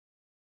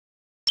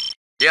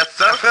Yes,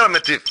 sir.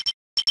 Affirmative.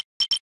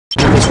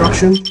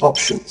 Construction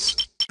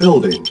options.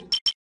 Building.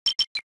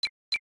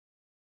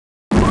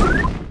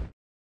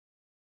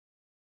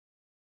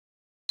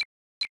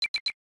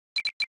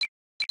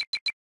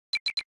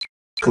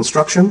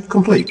 Construction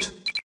complete.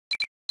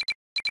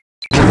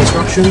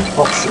 Construction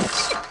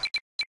options.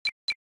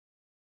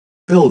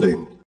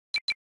 Building.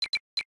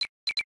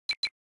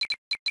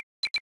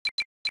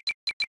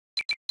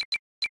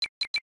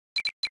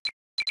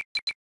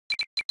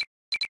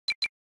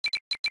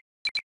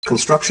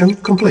 Construction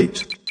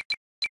complete.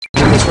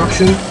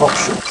 Construction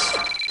options.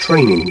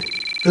 Training.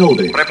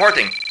 Building.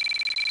 Reporting.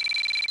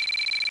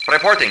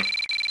 Reporting.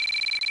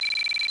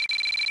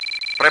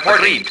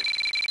 Reporting.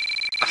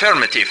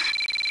 Affirmative.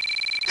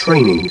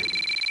 Training.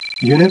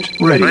 Unit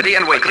ready. Ready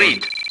and waiting.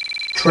 Agreed.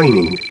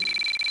 Training.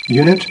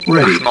 Unit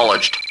ready.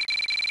 Acknowledged.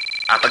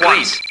 At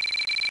once.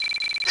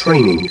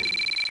 Training.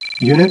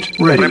 Unit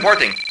ready.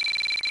 Reporting.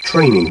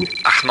 Training.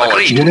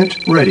 Acknowledged.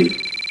 Unit ready.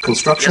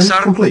 Construction Yes,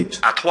 sir. complete.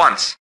 At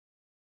once.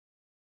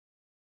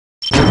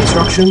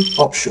 Construction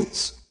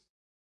options.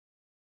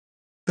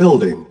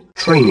 Building.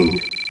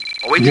 Training.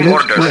 Awaiting Unit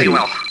orders. ready. Very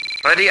well.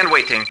 Ready and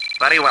waiting.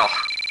 Very well.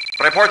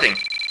 Reporting.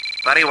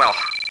 Very well.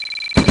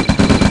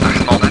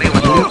 Very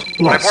well. Unit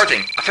lost.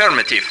 Reporting.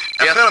 Affirmative.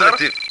 Yes,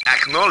 Affirmative. sir.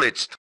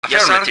 Acknowledged.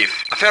 Affirmative.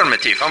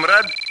 Affirmative.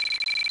 Comrade.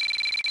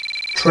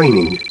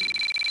 Training.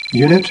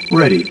 Unit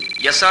ready.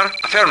 Yes, sir.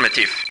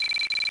 Affirmative.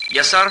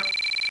 Yes, sir.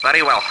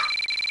 Very well.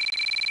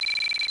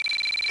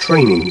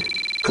 Training.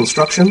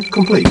 Construction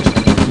complete.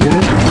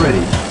 Unit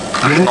ready.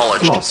 Unit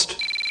Acknowledged. lost.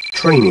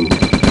 Training.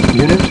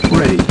 Unit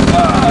ready.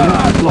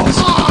 Unit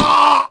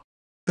lost.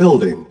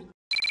 Building.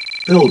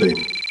 Building.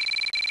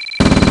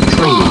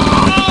 Training.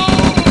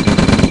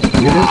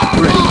 Unit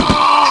ready.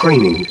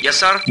 Training. Yes,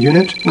 sir.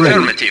 Unit ready.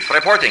 Affirmative.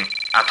 Reporting.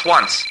 At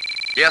once.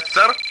 Yes,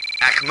 sir.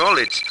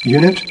 Acknowledged.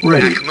 Unit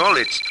ready.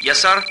 Acknowledged. Yes,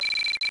 sir.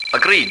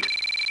 Agreed.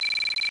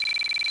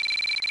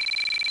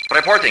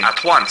 Reporting.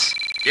 At once.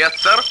 Yes,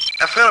 sir.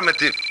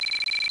 Affirmative.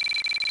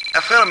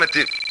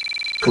 Affirmative.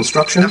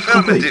 Construction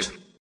Affirmative. complete.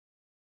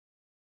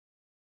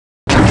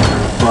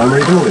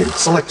 Primary building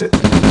selected.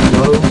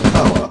 Low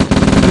power.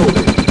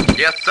 Building.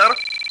 Yes, sir.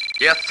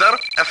 Yes, sir.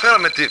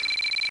 Affirmative.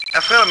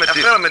 Affirmative.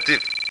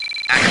 Affirmative.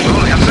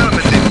 Acknowledged.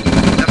 Affirmative.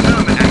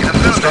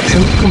 Affirmative.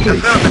 Construction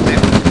complete.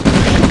 Affirmative.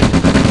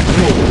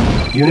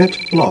 Building.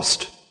 Unit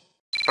lost.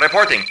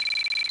 Reporting.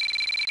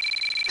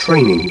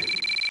 Training.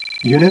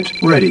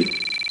 Unit ready.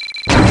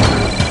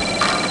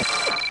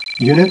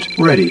 Unit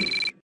ready.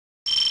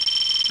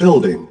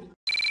 Building.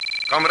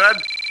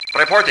 Comrade.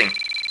 Reporting.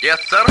 Yes,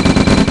 sir.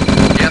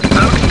 Yes,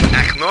 sir.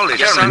 Acknowledged.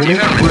 Yes, sir. Unit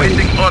Affirmative. ready.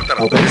 Waiting order.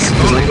 Our base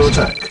is under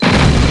attack.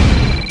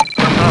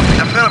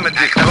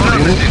 Affirmative.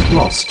 Affirmative. Unit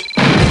lost.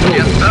 Yes,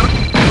 Building. sir.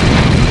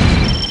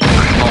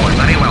 Acknowledged.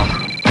 Very well.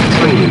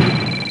 Training.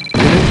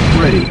 Unit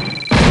ready.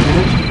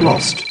 Unit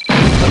lost.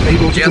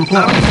 Unable to Yes,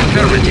 comply.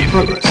 sir. Affirmative.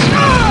 Progress.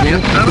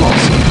 Unit sir.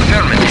 lost.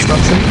 Affirmative.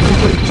 Construction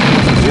complete.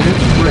 Unit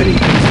ready.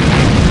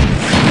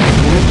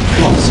 Unit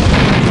lost.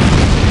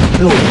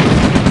 Building.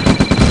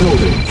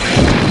 Building.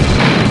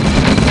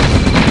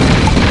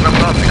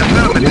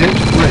 Affirmative. Unit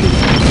ready.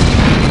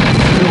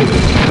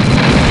 Building.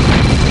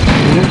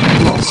 Unit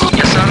lost.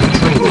 Yes, sir.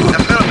 Training.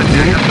 Affirmative.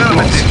 Unit Affirmative.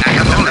 lost.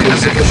 Acknowledged.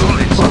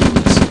 Insufficient Acknowledged.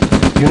 funds.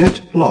 Unit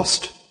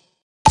lost.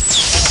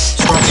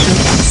 Structure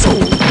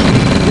sold.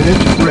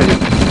 Unit ready.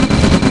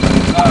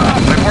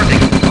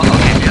 Reporting.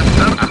 Okay. Yes,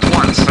 sir. At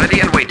once. Ready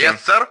and waiting.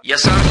 Yes, sir.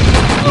 Yes, sir.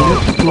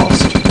 Unit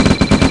lost.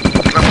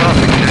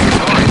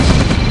 Acknowledged.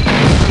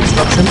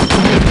 Construction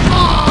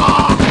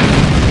complete.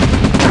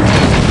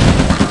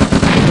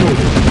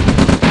 Building.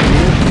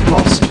 Unit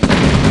lost.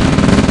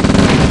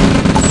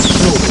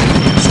 Building.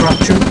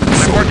 Structure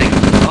sold. Reporting.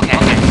 Okay.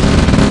 Okay.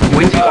 Unit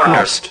Waiting orders.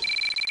 lost.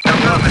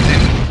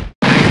 Affirmative.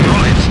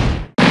 Acknowledged.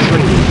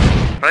 Training.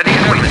 Ready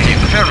and waiting.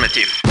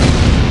 Affirmative.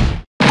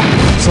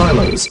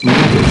 Silos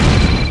needed.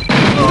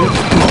 Unit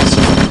lost.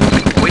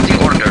 Waiting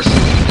orders.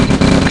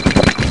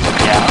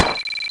 Yeah.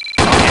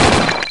 Okay.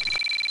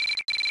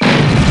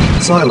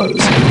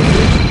 Silos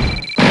needed.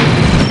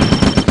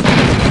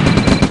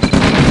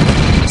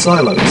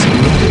 Silos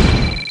needed.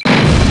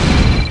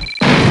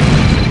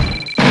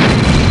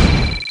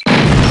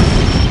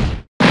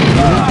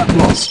 Unit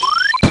lost.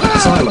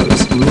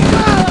 Silos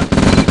needed.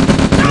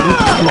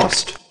 Unit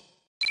lost.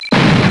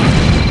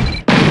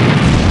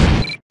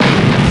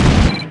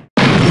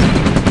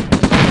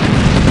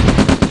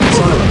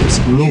 Silos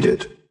needed.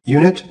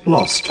 Unit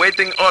lost.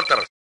 Waiting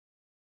order.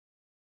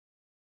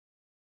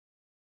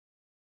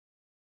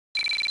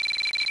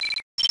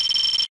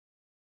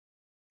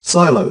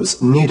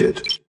 Silos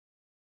needed.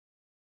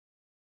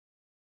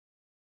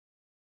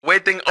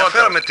 Waiting order.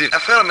 Affirmative.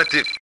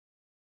 Affirmative.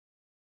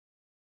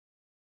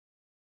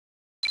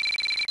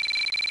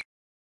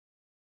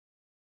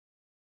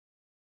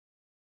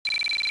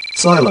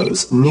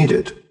 Silos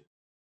needed.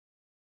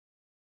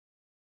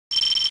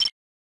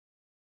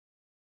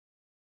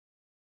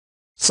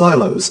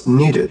 Silos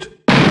needed.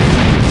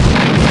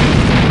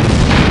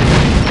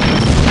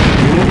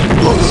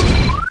 Unit lost.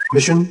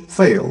 Mission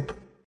failed.